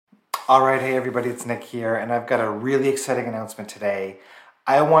All right, hey everybody, it's Nick here, and I've got a really exciting announcement today.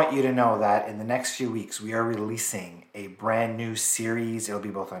 I want you to know that in the next few weeks, we are releasing a brand new series. It'll be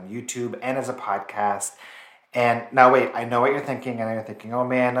both on YouTube and as a podcast. And now, wait, I know what you're thinking. I know you're thinking, oh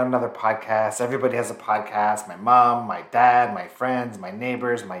man, not another podcast. Everybody has a podcast. My mom, my dad, my friends, my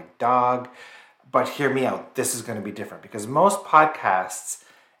neighbors, my dog. But hear me out. This is going to be different because most podcasts,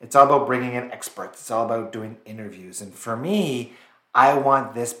 it's all about bringing in experts. It's all about doing interviews. And for me, I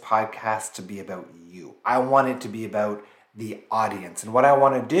want this podcast to be about you. I want it to be about the audience. And what I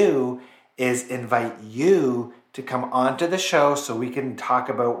want to do is invite you to come onto the show so we can talk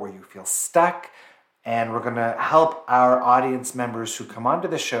about where you feel stuck. And we're going to help our audience members who come onto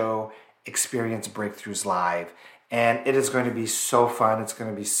the show experience breakthroughs live. And it is going to be so fun. It's going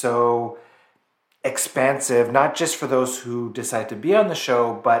to be so expansive, not just for those who decide to be on the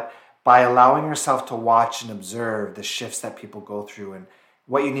show, but by allowing yourself to watch and observe the shifts that people go through and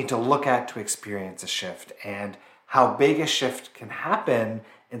what you need to look at to experience a shift and how big a shift can happen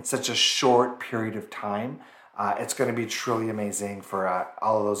in such a short period of time. It's going to be truly amazing for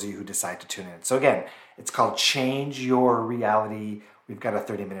all of those of you who decide to tune in. So again, it's called Change Your Reality. We've got a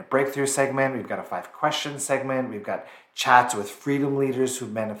 30-minute breakthrough segment. We've got a 5-question segment. We've got chats with freedom leaders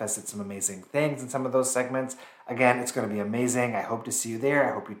who've manifested some amazing things in some of those segments. Again, it's going to be amazing. I hope to see you there.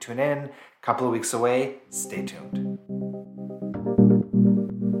 I hope you tune in. A couple of weeks away. Stay tuned.